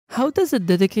how does a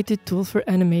dedicated tool for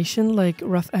animation like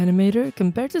Rough Animator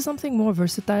compare to something more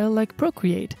versatile like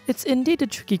Procreate? It's indeed a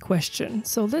tricky question,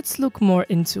 so let's look more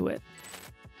into it.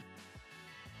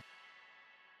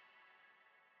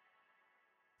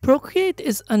 Procreate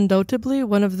is undoubtedly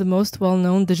one of the most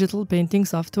well-known digital painting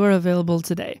software available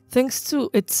today, thanks to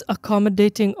its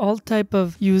accommodating all type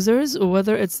of users,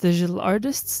 whether it's digital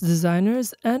artists,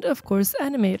 designers, and of course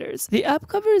animators. The app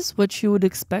covers what you would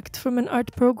expect from an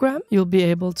art program. You'll be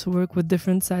able to work with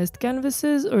different sized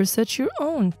canvases or set your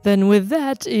own. Then with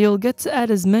that, you'll get to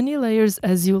add as many layers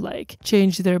as you like,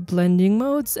 change their blending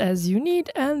modes as you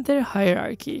need, and their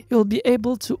hierarchy. You'll be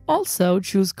able to also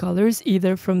choose colors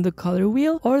either from the color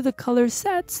wheel or the color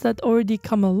sets that already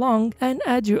come along and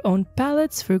add your own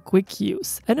palettes for quick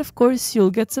use. And of course, you'll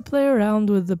get to play around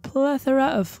with the plethora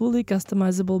of fully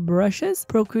customizable brushes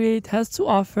Procreate has to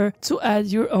offer to add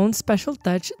your own special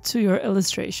touch to your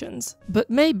illustrations. But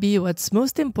maybe what's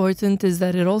most important is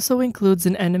that it also includes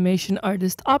an animation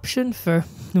artist option for,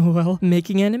 well,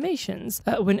 making animations.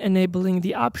 When enabling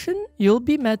the option, you'll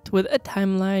be met with a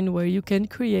timeline where you can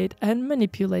create and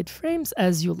manipulate frames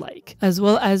as you like, as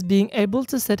well as being able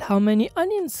to set how many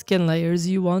onion skin layers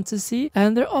you want to see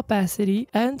and their opacity,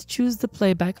 and choose the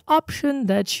playback option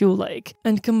that you like.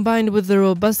 And combined with the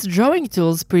robust drawing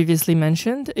tools previously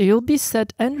mentioned, you'll be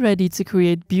set and ready to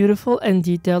create beautiful and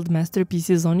detailed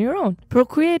masterpieces on your own.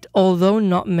 Procreate, although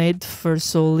not made for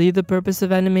solely the purpose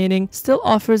of animating, still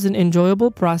offers an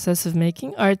enjoyable process of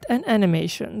making art and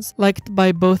animations, liked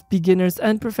by both beginners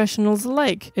and professionals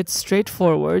alike. It's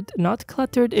straightforward, not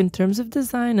cluttered in terms of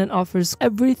design, and offers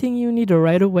everything you need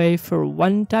right away for a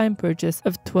one-time purchase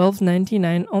of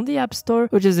 $12.99 on the App Store,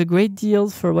 which is a great deal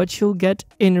for what you'll get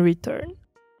in return.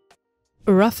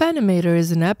 Rough Animator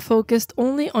is an app focused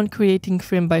only on creating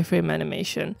frame-by-frame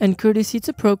animation, and courtesy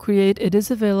to Procreate, it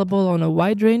is available on a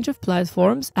wide range of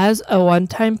platforms as a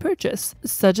one-time purchase,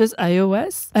 such as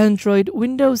iOS, Android,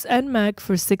 Windows, and Mac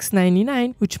for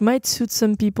 $6.99, which might suit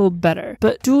some people better.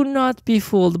 But do not be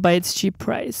fooled by its cheap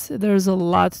price. There's a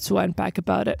lot to unpack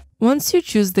about it. Once you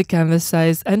choose the canvas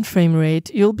size and frame rate,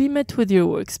 you'll be met with your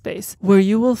workspace, where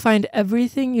you will find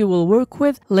everything you will work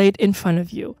with laid in front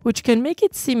of you, which can make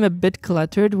it seem a bit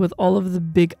cluttered with all of the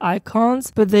big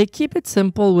icons, but they keep it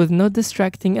simple with no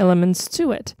distracting elements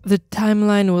to it. The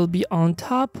timeline will be on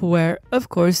top, where, of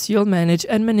course, you'll manage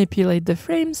and manipulate the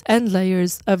frames and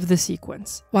layers of the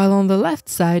sequence. While on the left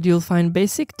side, you'll find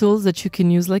basic tools that you can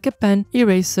use like a pen,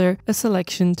 eraser, a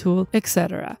selection tool,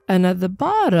 etc. And at the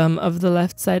bottom of the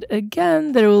left side,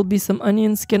 again, there will be some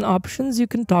onion skin options you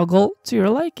can toggle to your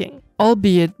liking.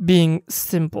 Albeit being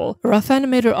simple, Rough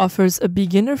Animator offers a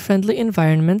beginner-friendly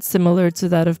environment similar to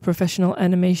that of professional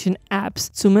animation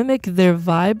apps to mimic their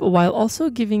vibe, while also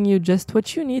giving you just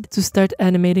what you need to start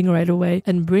animating right away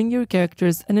and bring your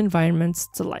characters and environments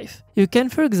to life. You can,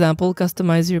 for example,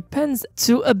 customize your pens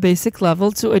to a basic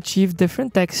level to achieve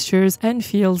different textures and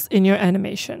feels in your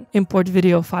animation. Import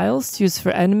video files to use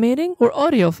for animating, or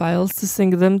audio files to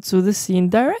sync them to the scene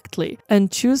directly,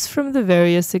 and choose from the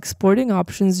various exporting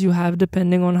options you have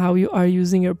depending on how you are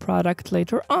using your product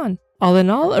later on. All in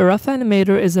all, a Rough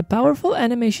Animator is a powerful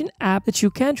animation app that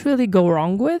you can't really go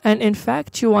wrong with, and in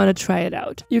fact, you want to try it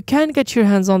out. You can get your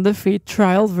hands on the free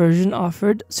trial version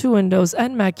offered to Windows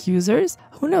and Mac users.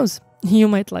 Who knows, you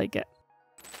might like it.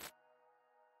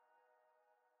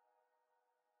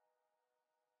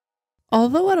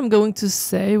 Although what I'm going to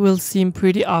say will seem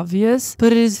pretty obvious,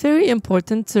 but it is very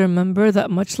important to remember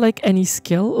that much like any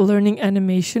skill, learning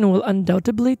animation will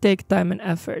undoubtedly take time and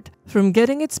effort. From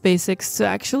getting its basics to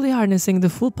actually harnessing the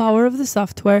full power of the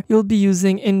software you'll be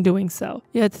using in doing so.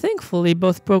 Yet thankfully,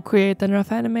 both Procreate and Rough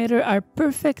Animator are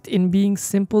perfect in being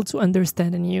simple to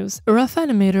understand and use. Rough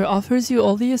Animator offers you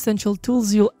all the essential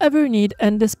tools you'll ever need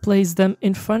and displays them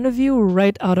in front of you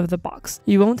right out of the box.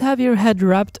 You won't have your head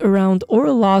wrapped around or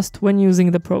lost when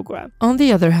using the program. On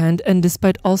the other hand, and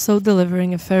despite also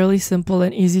delivering a fairly simple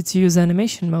and easy to use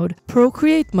animation mode,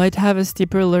 Procreate might have a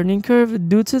steeper learning curve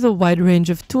due to the wide range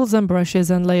of tools and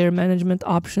brushes and layer management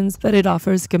options that it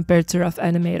offers compared to Rough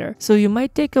Animator. So you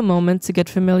might take a moment to get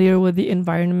familiar with the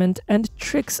environment and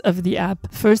tricks of the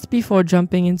app first before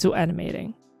jumping into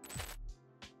animating.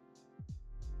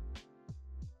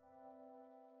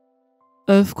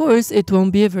 Of course, it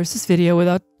won't be a versus video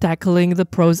without tackling the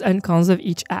pros and cons of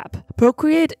each app.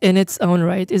 Procreate in its own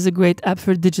right is a great app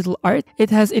for digital art. It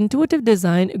has intuitive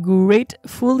design, great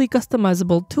fully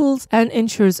customizable tools, and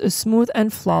ensures a smooth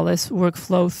and flawless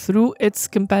workflow through its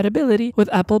compatibility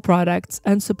with Apple products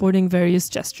and supporting various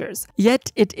gestures.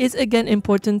 Yet, it is again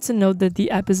important to note that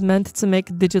the app is meant to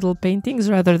make digital paintings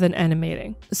rather than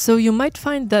animating. So you might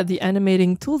find that the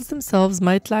animating tools themselves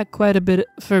might lack quite a bit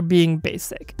for being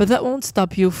basic, but that won't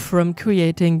stop you from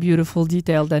creating beautiful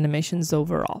detailed animations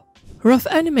overall. Rough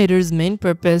Animator's main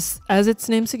purpose, as its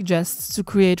name suggests, to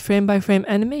create frame-by-frame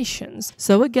animations.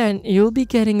 So again, you'll be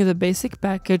getting the basic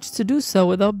package to do so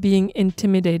without being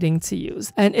intimidating to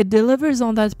use, and it delivers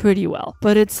on that pretty well.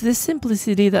 But it's this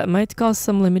simplicity that might cause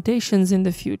some limitations in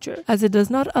the future, as it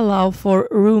does not allow for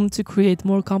room to create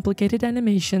more complicated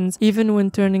animations even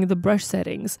when turning the brush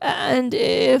settings. And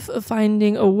if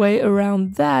finding a way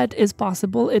around that is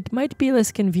possible, it might be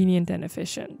less convenient and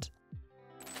efficient.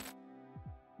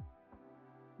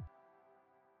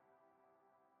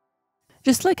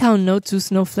 Just like how no two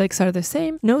snowflakes are the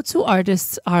same, no two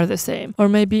artists are the same. Or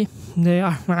maybe they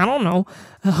are, I don't know.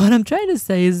 What I'm trying to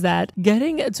say is that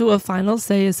getting to a final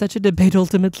say is such a debate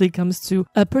ultimately comes to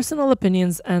personal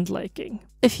opinions and liking.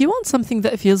 If you want something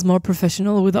that feels more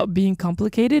professional without being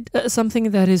complicated,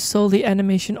 something that is solely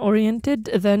animation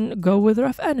oriented, then go with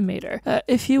Rough Animator.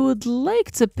 If you would like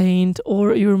to paint,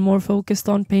 or you're more focused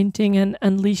on painting and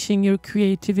unleashing your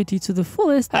creativity to the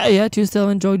fullest, yet you still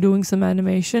enjoy doing some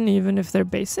animation even if they're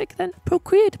basic, then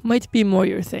Procreate might be more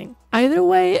your thing. Either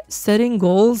way, setting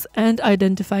goals and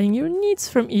identifying your needs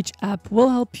from each app will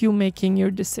help you making your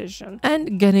decision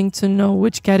and getting to know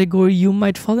which category you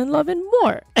might fall in love in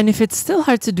more. And if it's still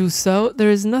hard to do so, there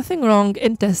is nothing wrong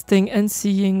in testing and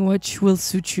seeing which will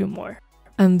suit you more.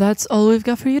 And that's all we've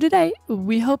got for you today.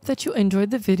 We hope that you enjoyed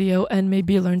the video and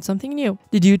maybe learned something new.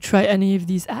 Did you try any of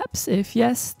these apps? If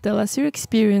yes, tell us your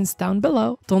experience down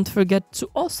below. Don't forget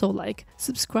to also like,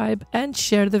 subscribe, and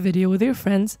share the video with your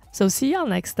friends. So see y'all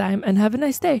next time and have a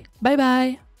nice day. Bye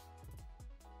bye!